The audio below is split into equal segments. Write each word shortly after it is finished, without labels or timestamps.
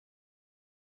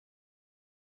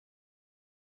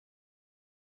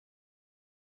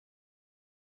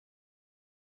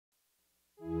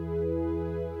You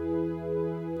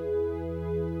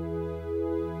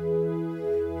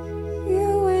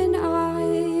and I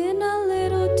in a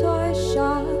little toy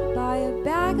shop, buy a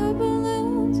bag of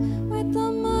balloons with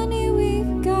the money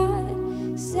we've got,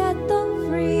 set them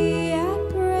free at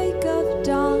break of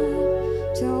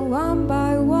dawn, till one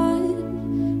by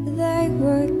one they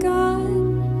were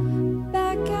gone.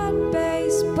 Back at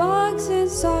base, bugs and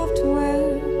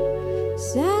software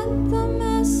sent the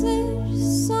message,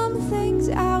 something's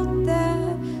out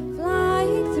there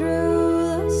flying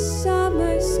through the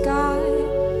summer sky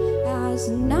as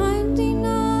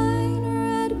 99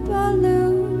 red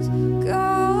balloons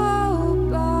go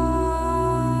by.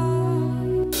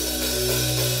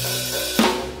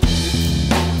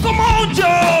 Come on,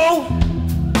 Joe!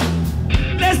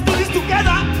 Let's do this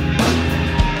together!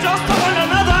 Just for one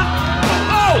another!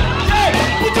 Oh, hey!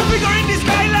 Put your finger in the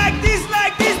sky like this,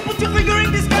 like this! Put your finger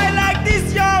in the sky like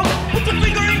this, yo! Put your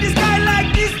finger in the sky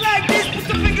like this, like this! Put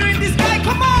your finger in the sky,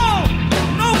 come on!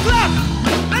 No clap!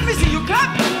 Let me see you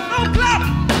clap! No clap!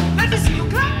 Let me see you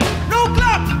clap! No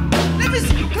clap! Let me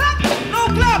see you clap! No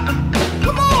clap!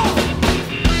 Come on!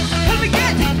 Help me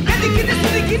get the kidneys to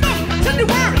the kingdom! Tell the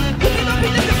world! Hook it up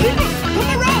and let the people come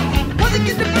around! Want to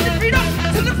get the freedom!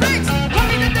 Tell the friends!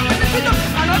 Coming at the freedom!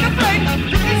 I'm not afraid!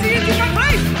 You can see it in my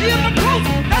face! See my proof!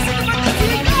 That's it about to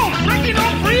see it go! Break it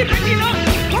up, free! Break it up!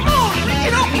 Come on! Break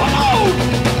it up! Come on!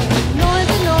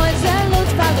 Noise and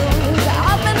luftballons,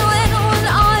 up and away und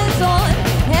alles on.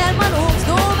 Hermann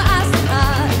Obstum,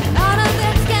 Astronaut, alles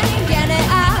jetzt gerne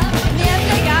ab. Mir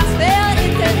Gas wer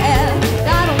Internet,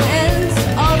 darum ist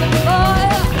all the boy.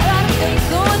 Alles ist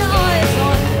so alles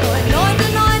on.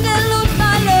 Neue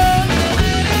Luftballons.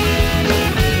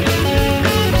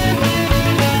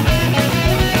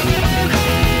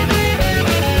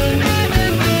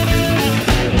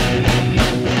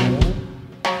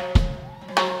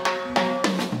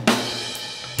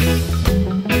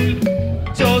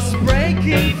 Just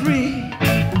breaking free,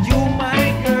 you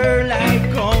my girl, I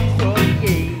come for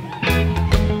you.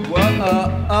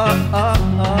 Whoa,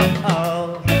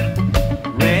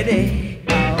 ready?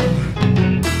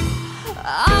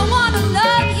 I wanna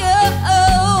love you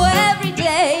every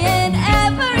day and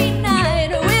every night.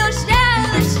 We'll share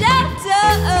the shelter.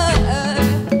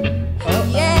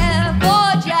 Yeah,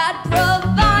 Forjat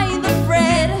provide the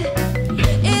bread.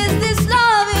 Is this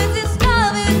love? Is this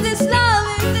love? Is this love?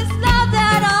 Is this love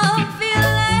that I'm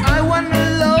feeling? I wanna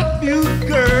love you,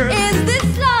 girl. Is this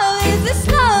love? Is this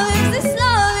love? Is this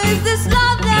love? Is this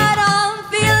love that I'm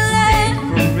feeling?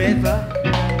 Forever.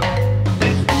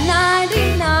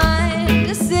 99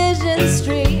 Decision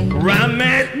Street. Ram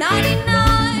it.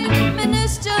 99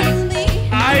 Minister Lee.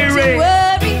 Irate.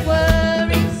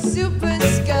 Worry, super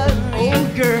scurry. Oh,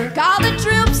 girl. Call the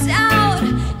troops out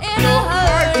in a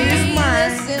heart hurry. is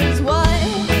mine. This is what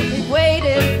we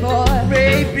waited for.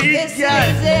 Baby This girl.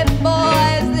 is it,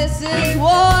 boys. This is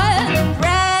what the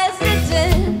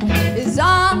president is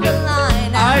on the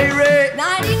line. Irate.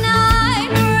 99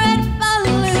 red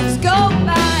balloons go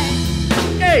by.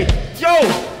 Hey, yo!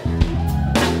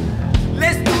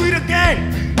 Let's do it again!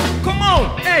 Come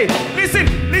on! Hey, listen!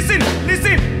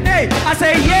 Hey, I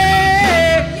say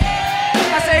yeah!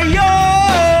 I say yo!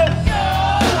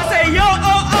 I say yo,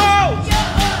 oh, oh!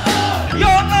 Yo,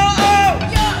 oh, oh!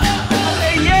 I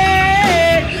say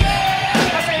yeah!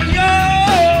 I say yo!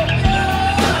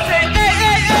 I say hey,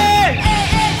 hey, hey!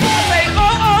 I say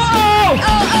oh, oh,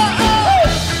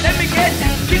 oh! Let me get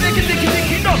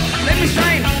kingdom. Let me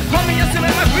shine. Come and see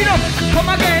my freedom. Come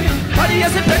again. Body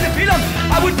has a better freedom.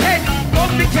 I would take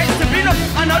complicates the freedom.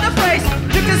 Another face.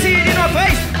 You can see it in our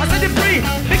face. I said it free.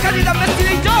 Because it's a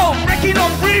messy Joe. Breaking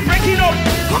up, free, breaking up.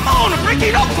 Come on, break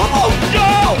it up. Come on,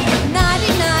 Joe.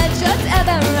 99 just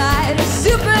ever right.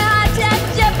 Super high-tech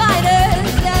jet fighters.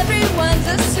 Everyone's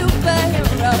a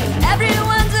superhero.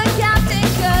 Everyone's a captain.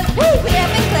 Cause we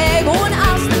have been clear on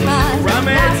Astronaut. Ram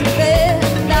it.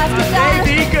 Das ist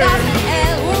Baby girl. das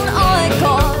ist und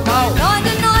Oikon.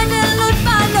 99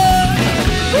 Luftballons.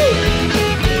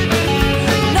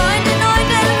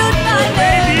 99 Luftballons.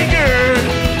 Baby girl.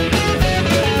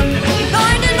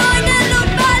 99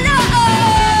 Luftballons.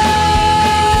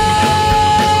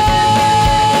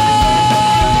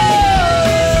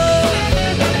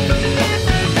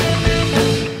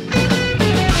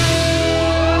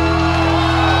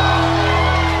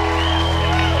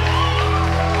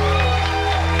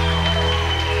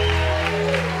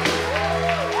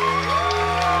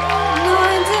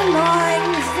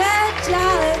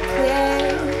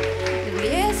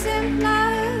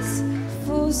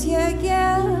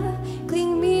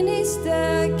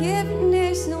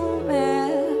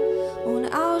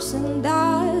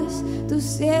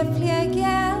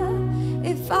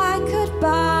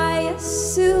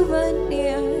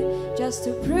 just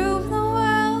to prove